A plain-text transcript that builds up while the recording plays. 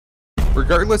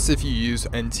Regardless if you use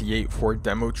NT8 for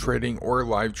demo trading or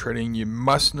live trading, you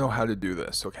must know how to do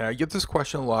this, okay? I get this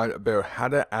question a lot about how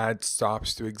to add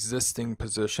stops to existing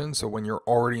positions. So when you're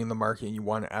already in the market and you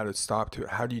want to add a stop to it,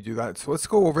 how do you do that? So let's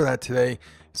go over that today.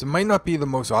 So it might not be the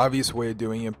most obvious way of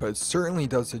doing it, but it certainly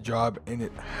does the job, and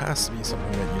it has to be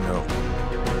something that you know.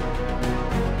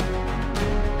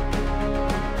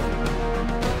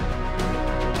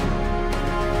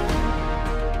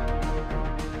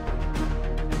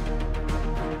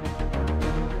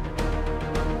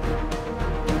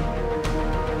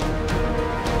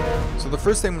 The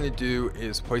first thing I'm going to do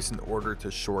is place an order to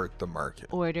short the market.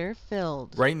 Order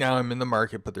filled. Right now I'm in the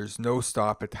market, but there's no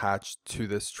stop attached to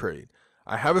this trade.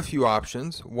 I have a few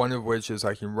options, one of which is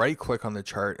I can right click on the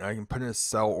chart and I can put in a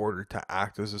sell order to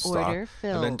act as a stop,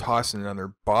 and then toss in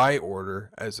another buy order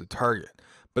as a target.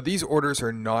 But these orders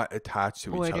are not attached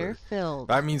to each other. Filled.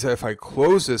 That means that if I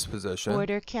close this position,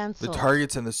 order canceled, the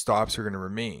targets and the stops are going to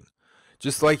remain.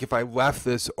 Just like if I left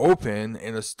this open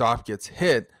and a stop gets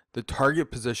hit, the target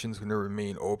position is going to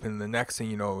remain open. The next thing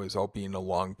you know is I'll be in a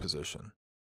long position.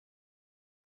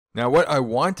 Now what I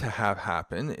want to have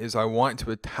happen is I want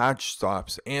to attach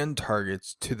stops and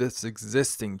targets to this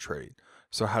existing trade.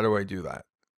 So how do I do that?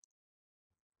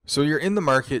 So you're in the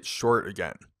market short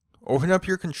again. Open up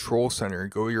your control center and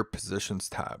go to your positions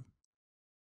tab.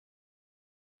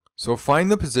 So find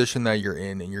the position that you're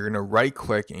in and you're going to right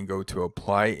click and go to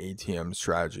apply ATM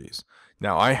strategies.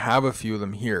 Now I have a few of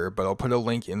them here, but I'll put a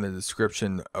link in the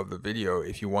description of the video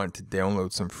if you want to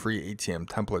download some free ATM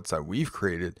templates that we've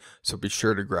created, so be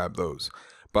sure to grab those.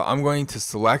 But I'm going to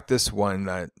select this one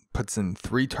that puts in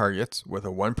 3 targets with a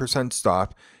 1%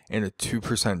 stop and a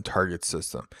 2% target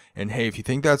system. And hey, if you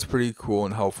think that's pretty cool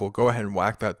and helpful, go ahead and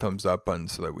whack that thumbs up button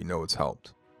so that we know it's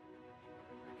helped.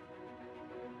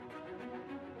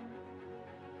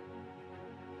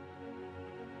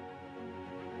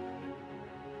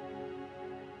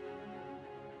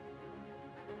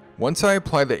 Once I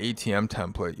apply the ATM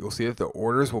template, you'll see that the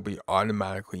orders will be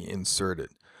automatically inserted.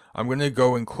 I'm going to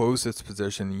go and close this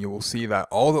position, and you will see that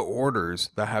all the orders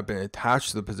that have been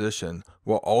attached to the position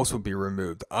will also be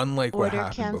removed, unlike what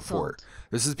happened before.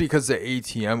 This is because the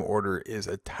ATM order is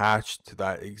attached to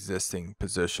that existing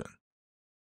position.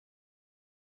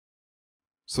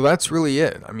 So that's really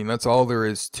it. I mean, that's all there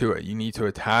is to it. You need to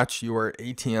attach your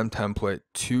ATM template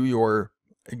to your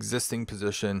existing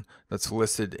position that's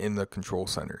listed in the control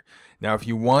center. Now, if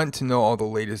you want to know all the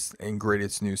latest and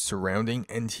greatest news surrounding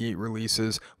NT8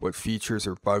 releases, what features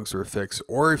or bugs are fixed,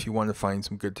 or if you want to find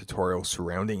some good tutorials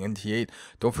surrounding NT8,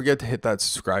 don't forget to hit that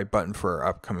subscribe button for our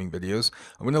upcoming videos.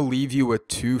 I'm going to leave you with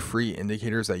 2 free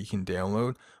indicators that you can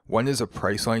download. One is a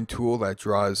price line tool that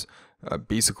draws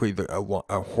basically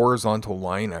a horizontal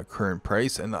line at current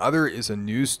price, and the other is a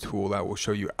news tool that will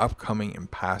show you upcoming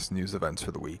and past news events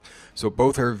for the week. So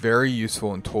both are very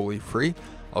useful and totally free.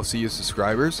 I'll see you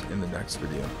subscribers in the next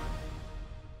video.